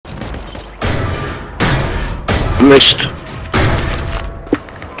Missed.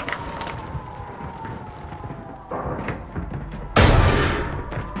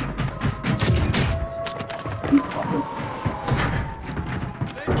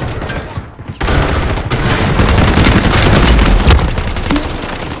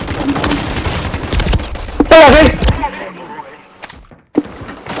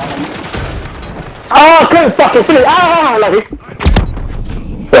 Oh, good fucking silly! Ah, lucky!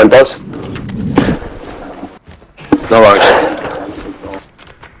 Go on, Buzz. No worries.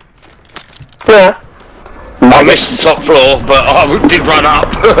 Yeah. I missed the top floor, but I did run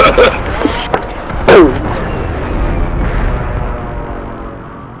up.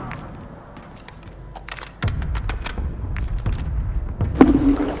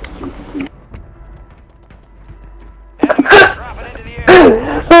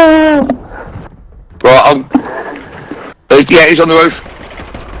 Right, yeah, he's on the roof.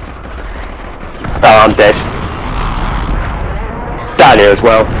 Oh, I'm dead. Down here as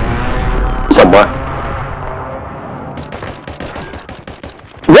well. Somewhere.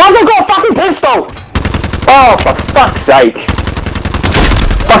 Why have I got a fucking pistol? Oh, for fuck's sake.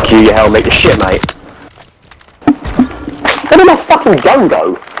 Fuck you, you helmet, you shit, mate. Where did my fucking gun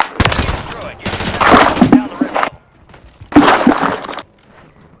go?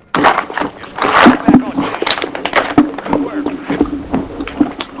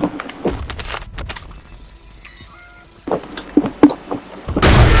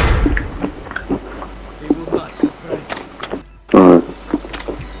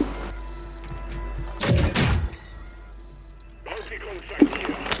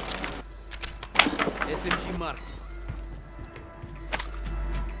 SMG mark.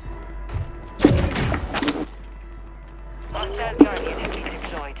 Hostile Guardian has been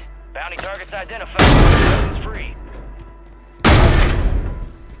deployed. Bounty targets identified. Weapons free.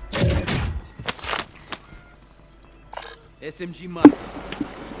 SMG mark.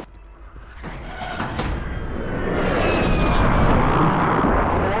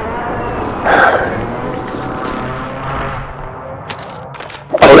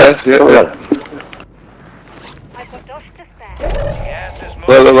 Oh, yeah. I've got dust to spare. Gas is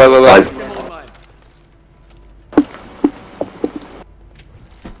moving. Wait.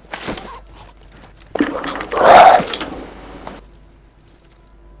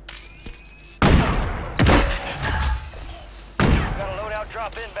 Got a loadout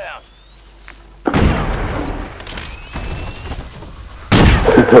drop inbound.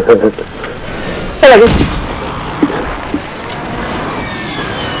 Hello.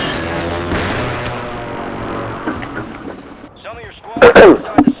 Some of your squad are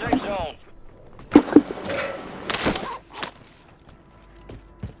inside the safe zone.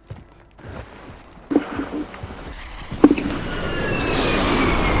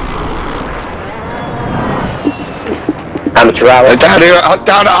 Amateur hour. Down here,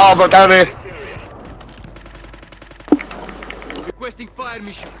 down at harbour, down here. Requesting fire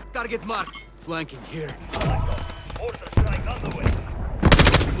mission. Target marked. Flanking here. Mortar strike on the way.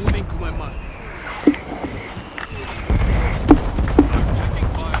 Moving to my mark.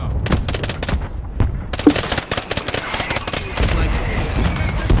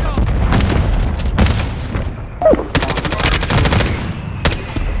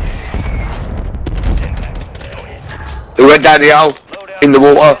 He went down the hole, in the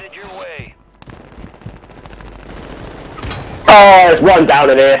water. Headed your way. Oh, there's one down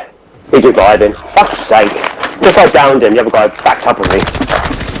in here. He's reviving. Fuck's sake. Just I downed him, the other guy backed up on me.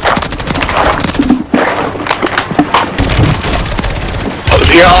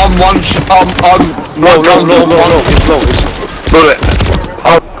 Yeah, I'm bullet.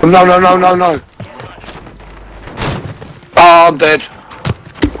 Oh, no. Oh, I'm dead.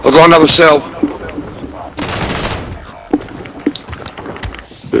 I've got another cell.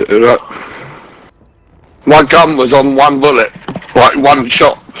 My gun was on one bullet, like one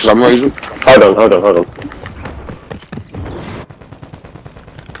shot for some reason. Hold on.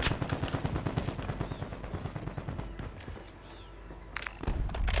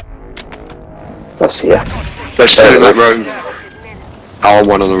 Let's see here. Let's stay in that room. Oh, I'm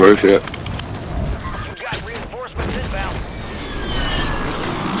one on the roof, yeah. You got reinforcements inbound.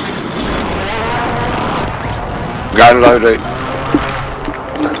 Going loading.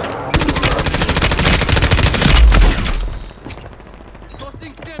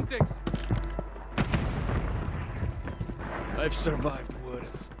 Tossing Semtex. I've survived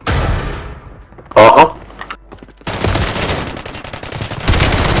worse. Uh-huh.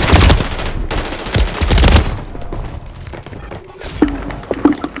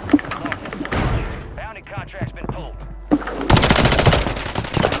 Bounty contract's been pulled.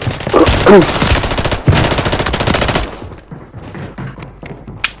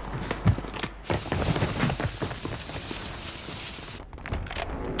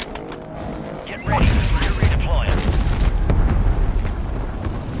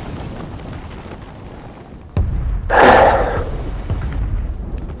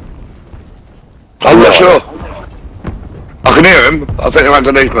 sure. I can hear him. I think they're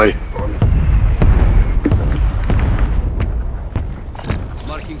underneath me.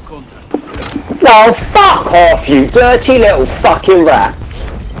 Marking contact. No, fuck off, you dirty little fucking rat.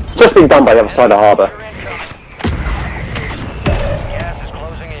 Just been done by the other side of the harbour. Gas is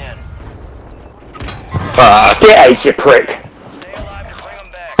closing in. Get out, you prick. Stay alive to bring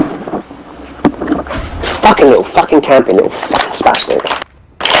them back. Fucking little fucking camping little fucking spastic.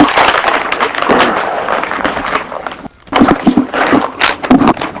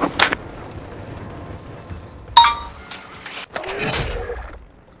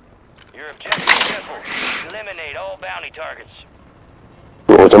 Your objective is simple. Eliminate all bounty targets.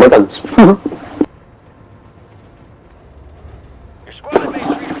 What's on my guns? Your squad mates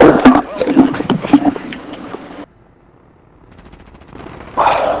redeployed.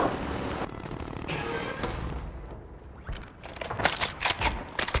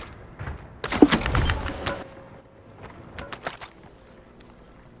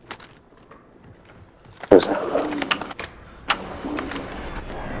 Well done.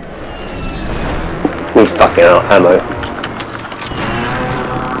 Need fucking ammo.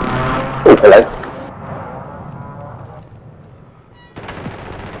 Oh, hello.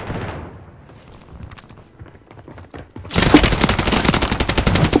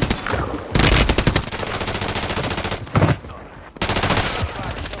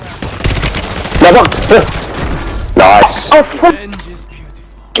 Another one. Nice. Oh, fuck. Revenge is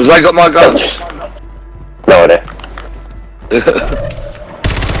beautiful. Have they got my guns? No idea.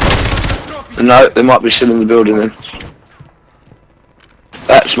 No, they might be still in the building then.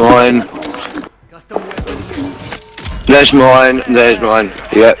 That's mine. Custom weapon here. There's mine. There's mine.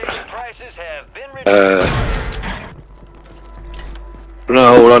 Yep. Prices have been reduced.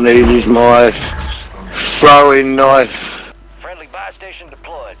 No, all I need is my throwing knife. Friendly buy station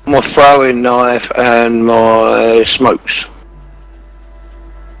deployed. My throwing knife and my smokes.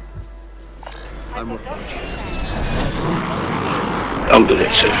 Armor pouch. I'm doing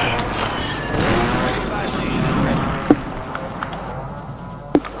it, sir. Buy station is ready.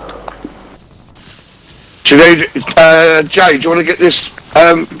 Do you need, Jay, do you want to get this,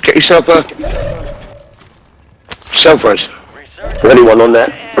 get yourself a self-res? Research Is anyone on there?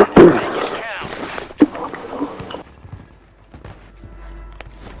 count.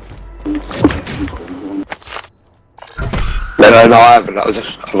 No, I haven't.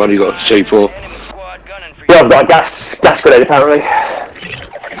 I've only got a C4. Enemy squad gunning for Yeah, you. I've got a gas grenade apparently.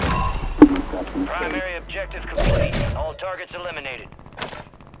 Primary objective complete. All targets eliminated.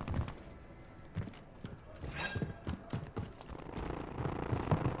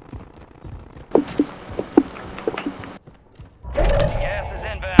 Gas is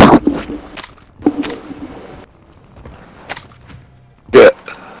inbound. Yeah.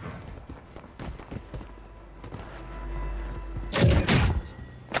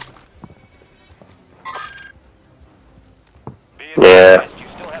 Be Yeah. advised, you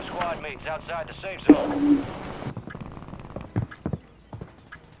still have squad mates outside the safe zone.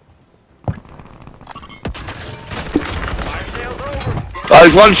 Fire sales over. Oh,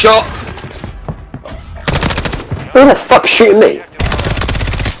 he's one shot. Who the fuck's shooting me?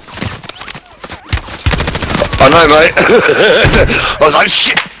 I know, mate. I was like,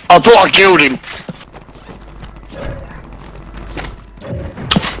 shit. I thought I killed him.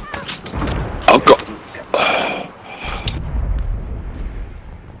 I've got...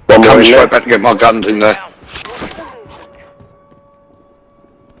 One more Come in there. straight back to get my guns in there.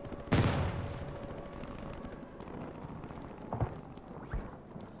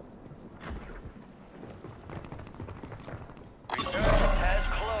 Has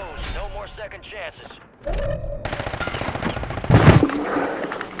closed. No more second chances.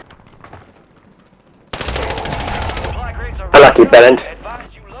 Supply crates are I like it, Bellend. Advise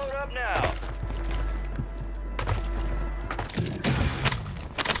you load up now.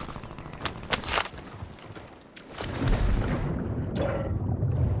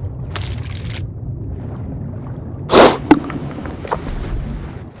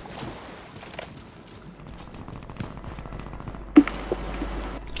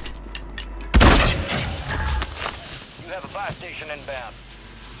 You have a buy station inbound.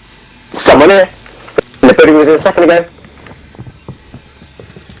 Someone here. In the building was in a second ago.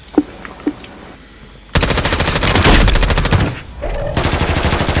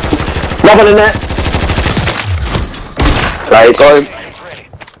 Another one in there. Played. Got him. It's ready.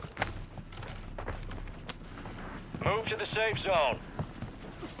 Move to the safe zone.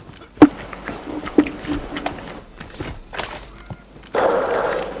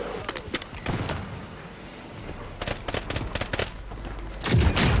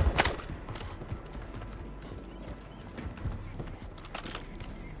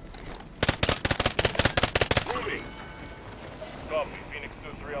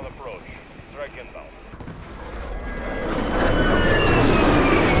 Infantry on approach. Strike inbound.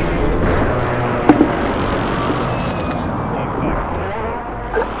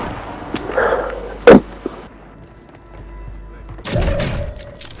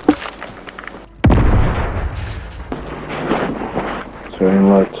 Very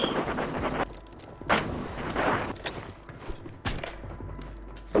much.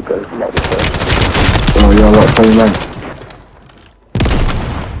 Okay, oh yeah, what's going on?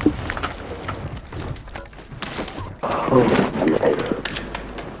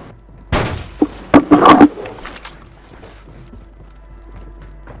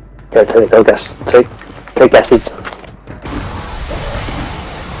 Go guess. Take guesses.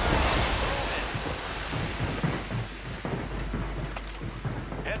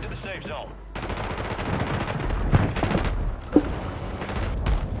 Head to the safe zone.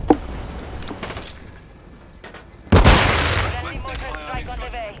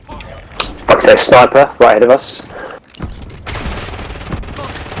 Fuck's sake, sniper right ahead of us.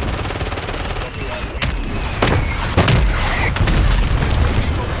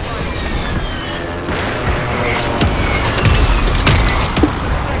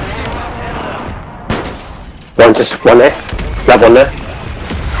 One there. That one there.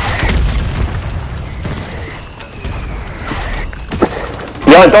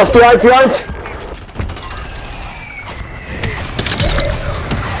 Behind, boss, behind!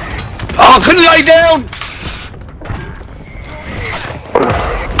 Oh, I couldn't lay down!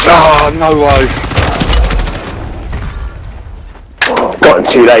 Oh, no way. Oh, got him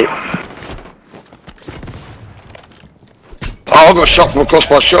too late. Oh, I got shot from across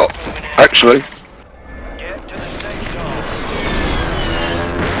my shot, actually. Get to the safe zone.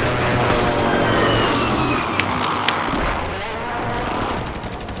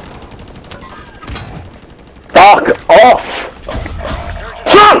 Fuck off!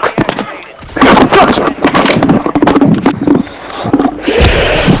 Fuck! Fuck!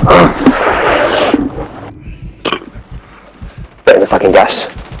 Get in the fucking gas.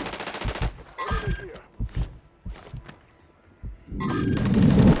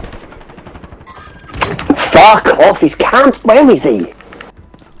 Fuck off, he's camped. Where is he?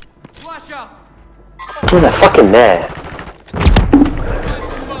 Flash out! Oh, they're fucking there.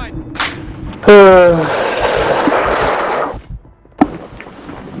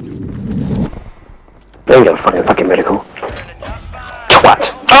 There you go, fucking medical.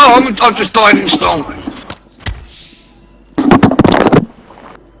 Twat. Oh, I've just died in stone.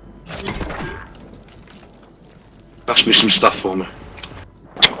 Pass me some stuff for me.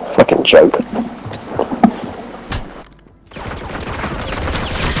 Fucking joke.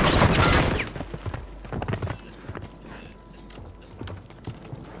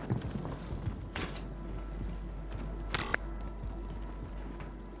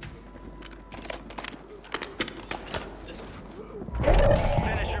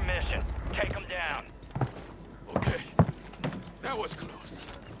 Finish your mission. Take them down. Okay. That was close.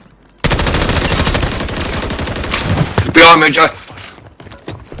 Behind me, Joe.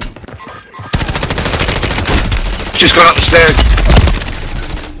 Just gone up the stairs.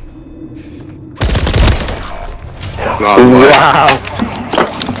 No way. Wow.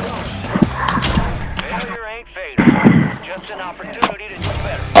 Failure ain't fatal. Just an opportunity to do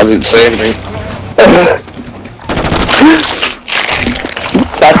better. I didn't say anything.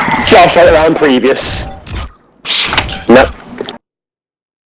 That's Josh right around previous. Nope.